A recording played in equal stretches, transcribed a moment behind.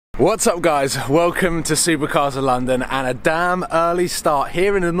What's up guys, welcome to Supercars of London and a damn early start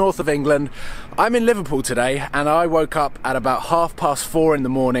here in the north of England. I'm in Liverpool today and I woke up at about 4:30 in the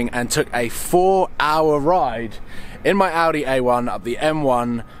morning and took a 4-hour ride in my Audi A1 up the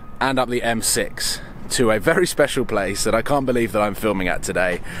M1 and up the M6 to a very special place that I can't believe that I'm filming at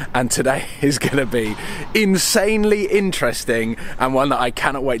today, and today is going to be insanely interesting and one that I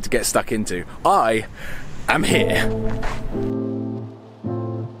cannot wait to get stuck into. I am here.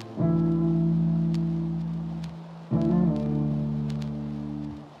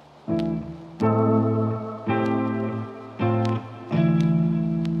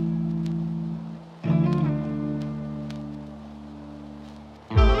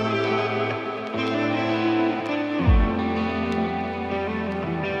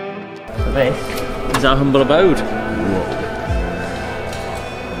 This is our humble abode.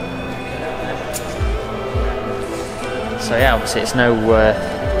 So yeah, obviously it's no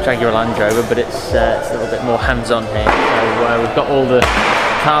Jaguar Land Rover, but it's a little bit more hands-on here. So we've got all the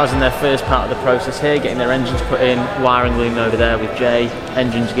cars in their first part of the process here, getting their engines put in, wiring loom over there with Jay,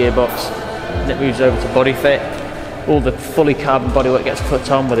 engines, gearbox. Then it moves over to body fit. All the fully carbon bodywork gets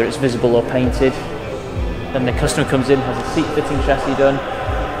put on, whether it's visible or painted. Then the customer comes in, has a seat fitting chassis done,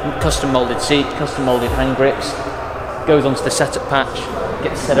 custom moulded seat, custom moulded hand grips, goes onto the setup patch,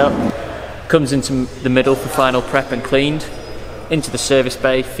 gets set up, comes into the middle for final prep and cleaned, into the service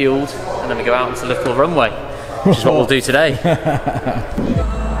bay, fueled, and then we go out into the Liverpool runway, which is what we'll do today.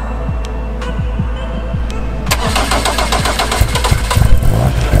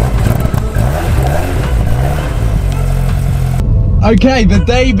 Okay, the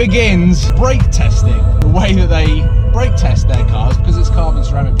day begins brake testing. The way that they brake test their cars, because it's carbon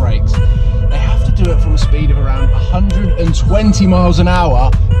ceramic brakes, they have to do it from a speed of around 120 miles an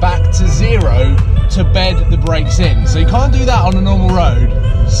hour back to zero to bed the brakes in. So you can't do that on a normal road.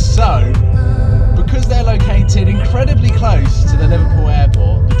 So, because they're located incredibly close to the Liverpool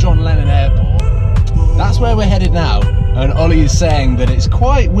airport, the John Lennon Airport, that's where we're headed now. And Ollie is saying that it's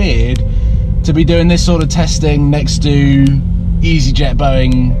quite weird to be doing this sort of testing next to EasyJet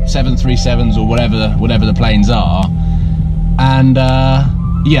Boeing 737s or whatever the planes are. And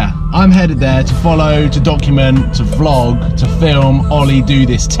yeah, I'm headed there to follow, to document, to vlog, to film Ollie do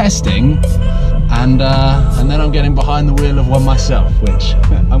this testing, and then I'm getting behind the wheel of one myself, which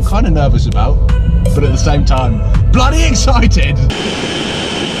I'm kind of nervous about, but at the same time bloody excited.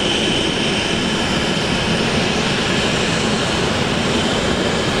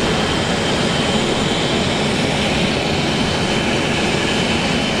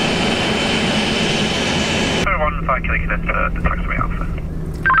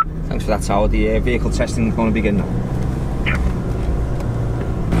 Thanks for that, Tower. The vehicle testing is going to begin now.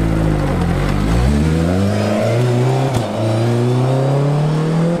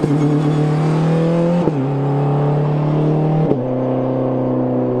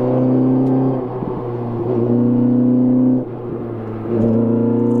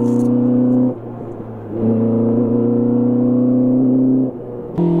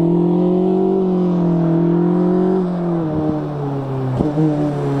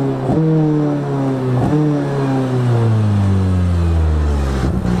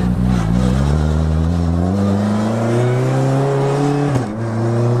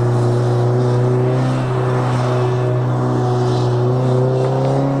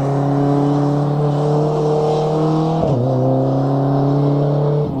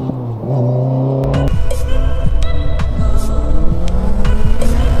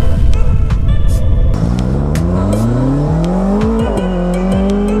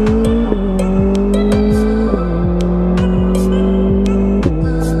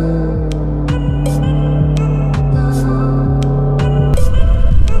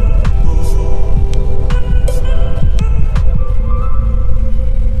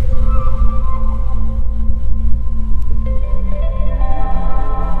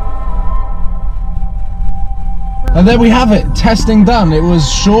 And there we have it, testing done. It was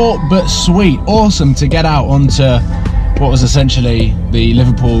short but sweet. Awesome to get out onto what was essentially the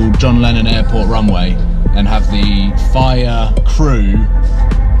Liverpool John Lennon Airport runway and have the fire crew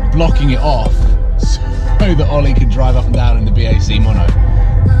blocking it off so that Ollie could drive up and down in the BAC Mono.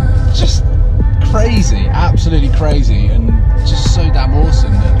 Just crazy, absolutely crazy, and just so damn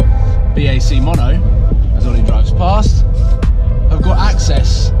awesome that BAC Mono, as Ollie drives past, have got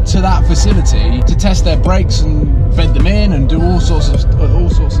access to that facility to test their brakes and bed them in and do all sorts of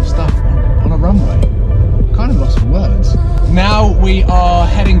stuff on a runway. Kind of lost for words. Now we are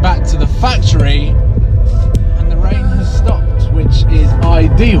heading back to the factory, and the rain has stopped, which is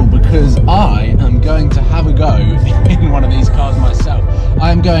ideal because I am going to have a go in one of these cars myself.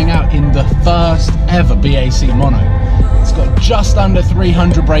 I am going out in the first ever BAC Mono. It's got just under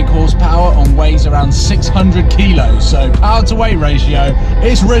 300 brake horsepower and weighs around 600 kilos, so power to weight ratio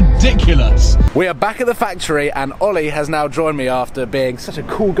is ridiculous. We are back at the factory and Ollie has now joined me after being such a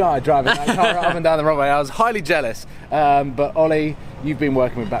cool guy driving that car up and down the runway. I was highly jealous, but Ollie, you've been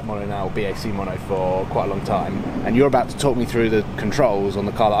working with BAC Mono now, BAC Mono, for quite a long time, and you're about to talk me through the controls on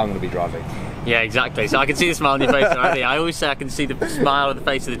the car that I'm going to be driving. Yeah, exactly. So I can see the smile on your face already. I always say I can see the smile on the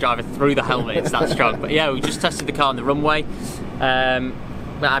face of the driver through the helmet. It's that strong. But yeah, we just tested the car on the runway.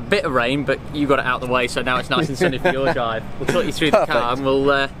 A bit of rain, but you got it out of the way, so now it's nice and sunny for your drive. We'll talk you through the car and we'll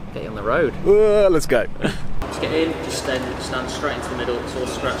get you on the road. Let's go. Just get in, just stand straight into the middle. It's all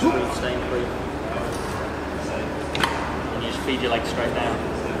scratch-proof, stain-proof. And you just feed your legs straight down.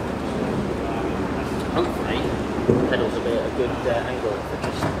 Hopefully, the pedals will be at a good angle for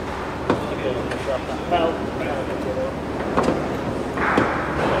just grab that belt.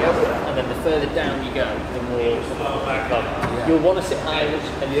 And then the further down you go, the more you'll want to sit higher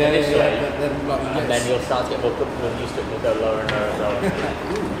initially, and then you'll start to get more comfortable and used to it, and you'll go lower and lower and lower.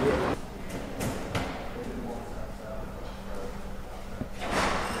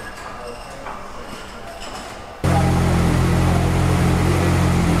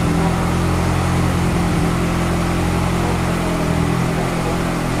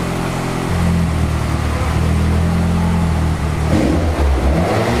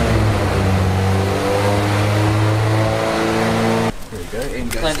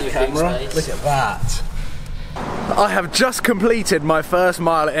 Look at that. I have just completed my first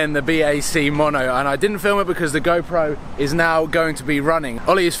mile in the BAC Mono, and I didn't film it because the GoPro is now going to be running.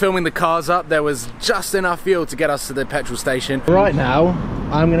 Ollie is filming the cars up. There was just enough fuel to get us to the petrol station. Right now,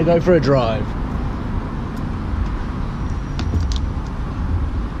 I'm going to go for a drive.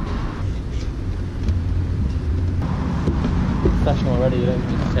 Professional already, you don't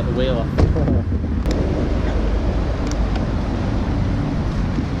need to take the wheel off.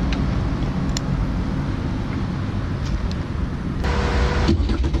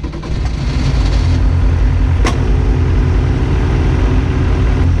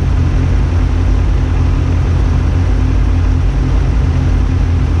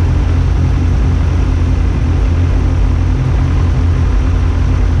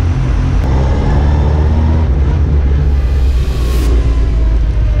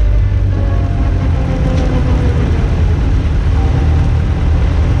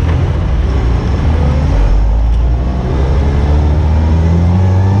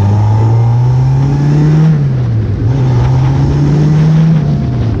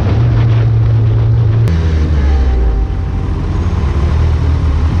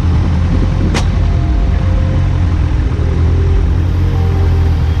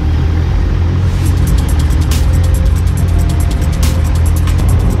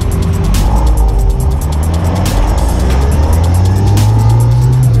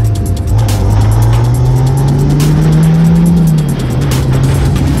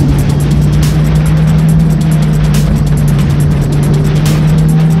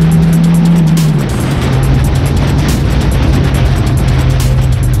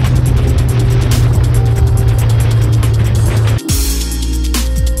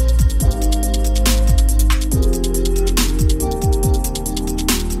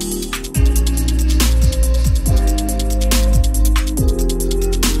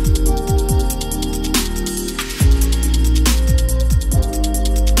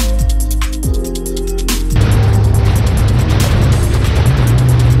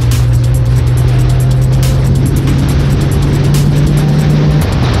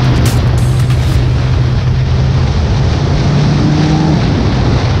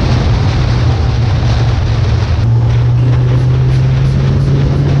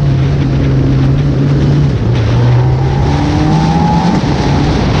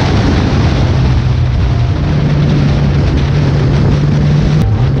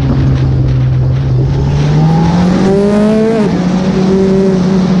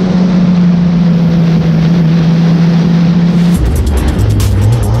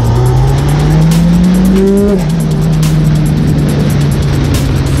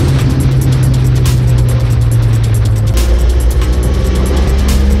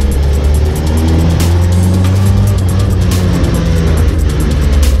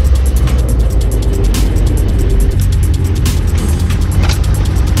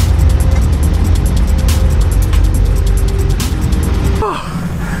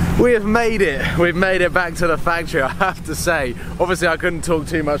 We have made it. We've made it back to the factory, I have to say. Obviously I couldn't talk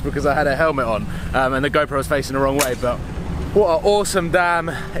too much because I had a helmet on and the GoPro was facing the wrong way, but what an awesome damn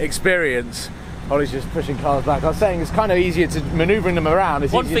experience. Ollie's just pushing cars back. I was saying it's kind of easier to manoeuvring them around.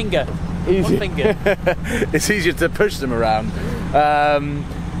 It's One finger. It's easier to push them around.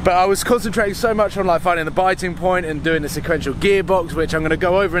 But I was concentrating so much on like finding the biting point and doing the sequential gearbox, which I'm going to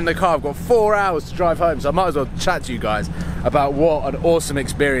go over in the car. I've got 4 hours to drive home, so I might as well chat to you guys about what an awesome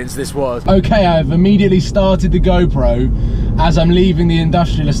experience this was. Okay, I've immediately started the GoPro as I'm leaving the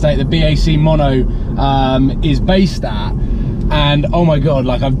industrial estate that BAC Mono is based at, and oh my god,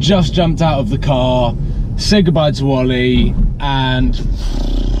 like I've just jumped out of the car, said goodbye to Ollie, and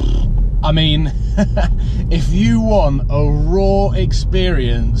I mean, if you want a raw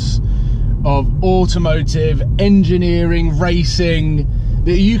experience of automotive engineering racing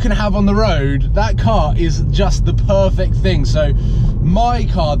that you can have on the road, that car is just the perfect thing. So my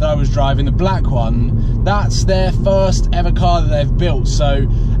car that I was driving, the black one, that's their first ever car that they've built. So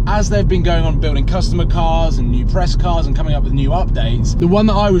as they've been going on building customer cars and new press cars and coming up with new updates, the one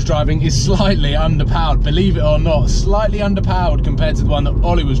that I was driving is slightly underpowered, believe it or not, slightly underpowered compared to the one that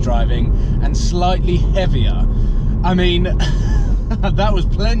Ollie was driving, and slightly heavier. I mean, that was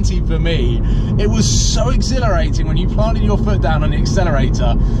plenty for me. It was so exhilarating when you planted your foot down on the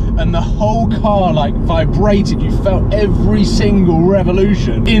accelerator and the whole car like vibrated. You felt every single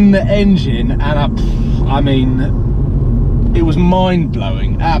revolution in the engine, and I mean, it was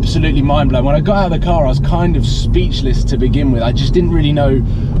mind-blowing, absolutely mind-blowing. When I got out of the car, I was kind of speechless to begin with. I just didn't really know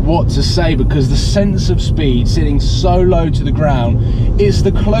what to say, because the sense of speed, sitting so low to the ground, is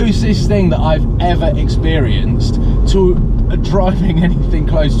the closest thing that I've ever experienced to driving anything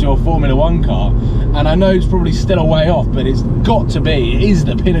close to a Formula 1 car. And I know it's probably still a way off, but it's got to be. It is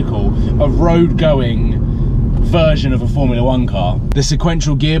the pinnacle of road-going version of a Formula 1 car. The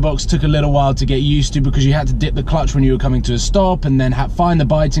sequential gearbox took a little while to get used to, because you had to dip the clutch when you were coming to a stop, and then find the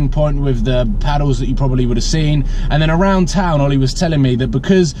biting point with the paddles that you probably would have seen. And then around town, Ollie was telling me that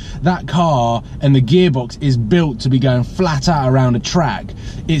because that car and the gearbox is built to be going flat out around a track,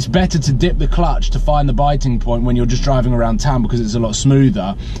 it's better to dip the clutch to find the biting point when you're just driving around town, because it's a lot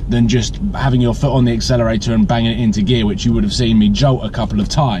smoother than just having your foot on the accelerator and banging it into gear, which you would have seen me jolt a couple of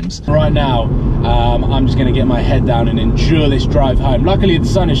times. Right now, I'm just going to get my head down and endure this drive home. Luckily the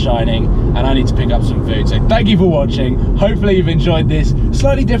sun is shining and I need to pick up some food. So thank you for watching. Hopefully you've enjoyed this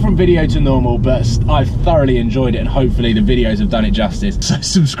slightly different video to normal, but I've thoroughly enjoyed it, and hopefully the videos have done it justice. So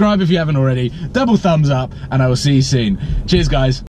subscribe if you haven't already, double thumbs up, and I will see you soon. Cheers guys.